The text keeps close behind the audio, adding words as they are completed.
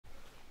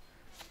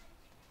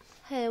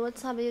Hey,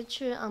 what's up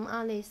YouTube? I'm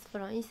Alice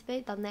from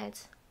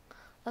easybay.net.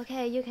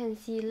 Okay, you can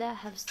see that I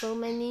have so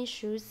many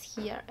shoes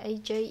here.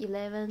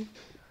 AJ11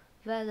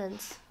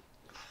 variant,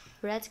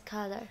 red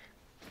color,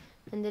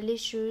 and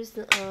these shoes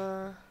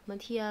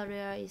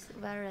material is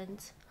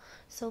variant.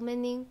 So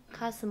many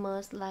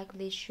customers like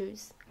these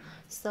shoes.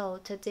 So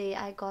today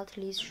I got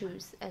these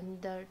shoes and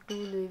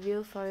do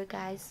review for you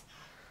guys.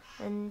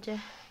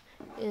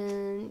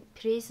 And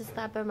please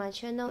subscribe my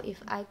channel.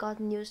 If I got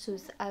new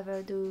shoes, I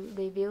will do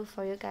review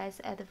for you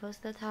guys at the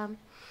first time.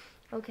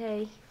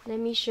 Okay, let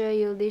me show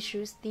you these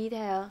shoes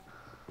detail.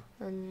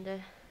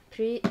 And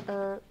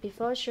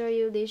before show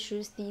you these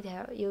shoes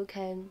detail, you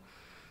can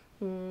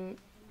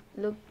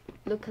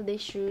look at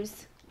these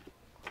shoes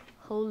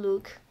whole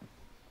look.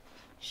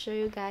 Show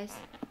you guys.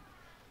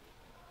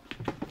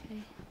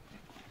 Okay,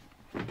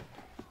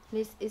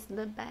 this is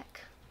the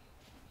back.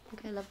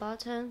 Okay, the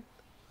bottom.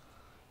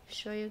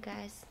 Show you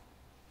guys.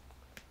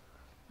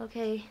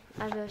 Okay,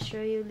 I will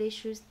show you these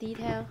shoes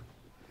detail.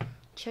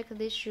 Check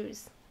these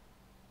shoes.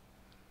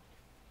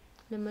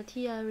 The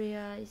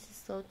material is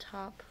so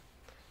top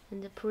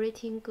and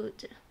pretty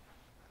good.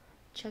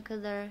 Check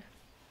the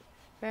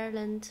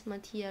variant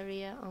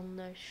material on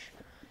the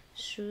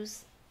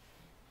shoes,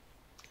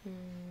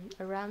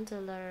 around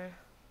the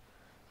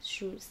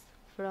shoes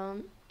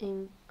from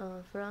in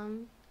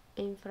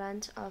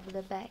front of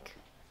the back.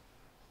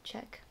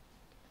 Check.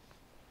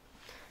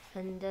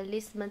 And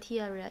this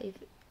material,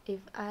 if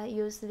I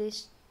use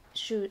this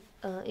shoe,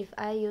 if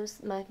I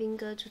use my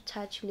finger to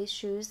touch these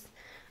shoes,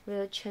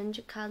 will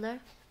change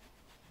color.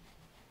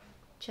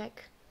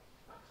 Check.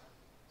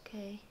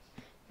 Okay,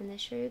 and I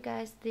show you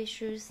guys these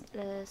shoes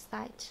the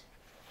side.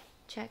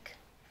 Check.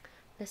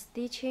 The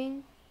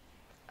stitching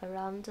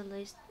around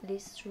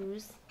these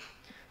shoes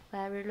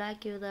very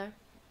regular.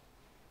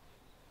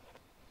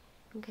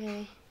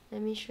 Okay,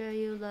 let me show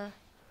you the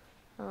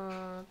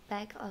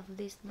back of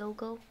this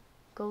logo.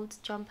 Gold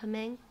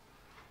Jumpman.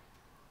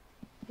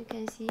 You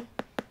can see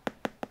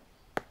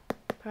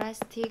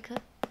plastic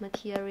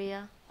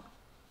material.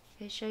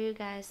 I show you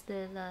guys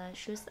the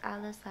shoes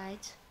other side.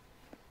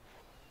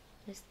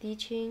 The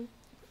stitching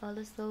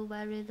also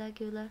very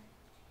regular.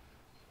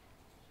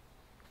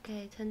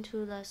 Okay, turn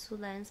to the shoe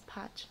length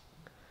part.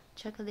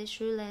 Check the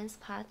shoe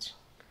length part.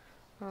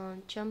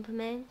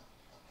 Jumpman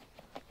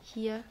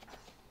here.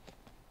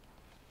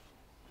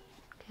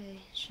 Okay,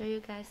 show you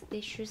guys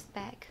the shoes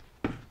back.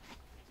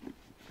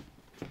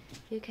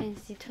 You can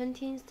see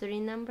 23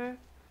 number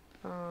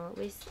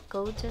with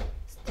gold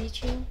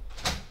stitching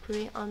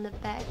print on the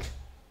back,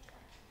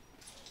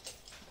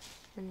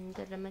 and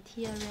the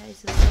material is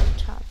so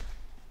top.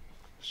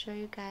 Show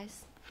you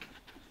guys.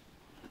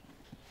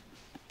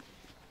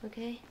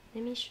 Okay,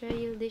 let me show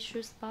you this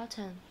shoes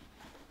bottom.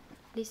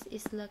 This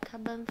is the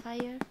carbon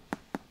fiber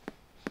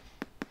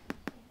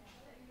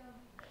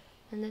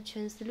and the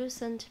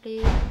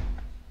translucently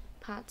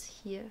part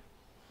here.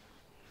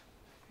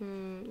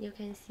 You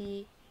can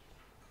see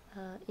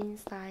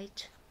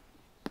inside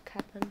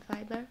carbon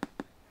fiber.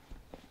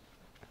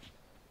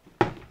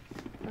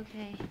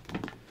 Okay,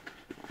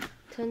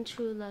 turn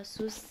to the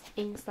shoes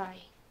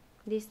inside.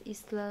 This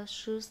is the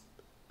shoes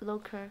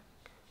locker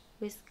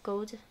with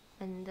gold,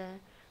 and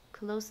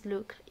close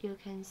look you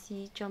can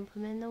see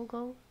Jumpman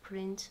logo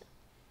print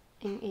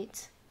in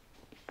it.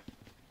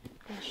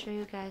 I'll show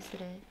you guys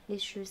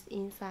these shoes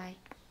inside.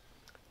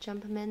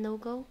 Jumpman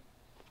logo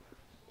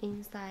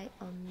inside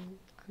on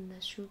the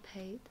shoe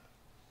pad.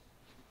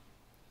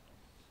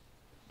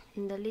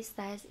 And the list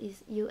size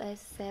is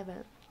US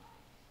 7.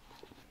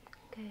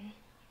 Okay,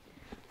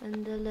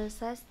 and the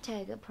size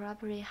tag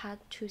probably hard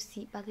to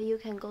see, but you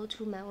can go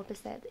to my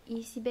website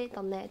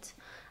easybay.net.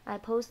 I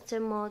post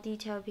more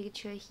detailed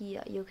picture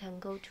here. You can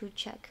go to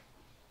check.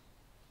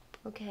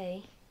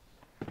 Okay,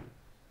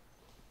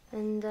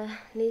 and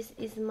this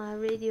is my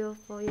video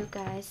for you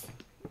guys.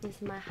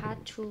 It's my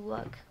hard to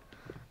work.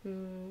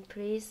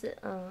 Please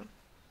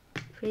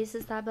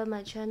subscribe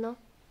my channel.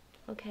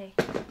 Okay,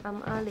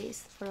 I'm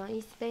Alice from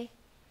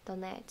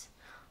easybay.net.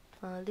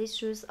 These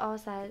shoes all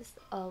sizes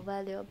are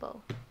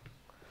valuable.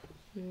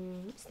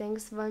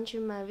 Thanks for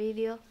watching my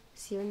video.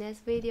 See you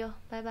next video.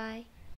 Bye bye.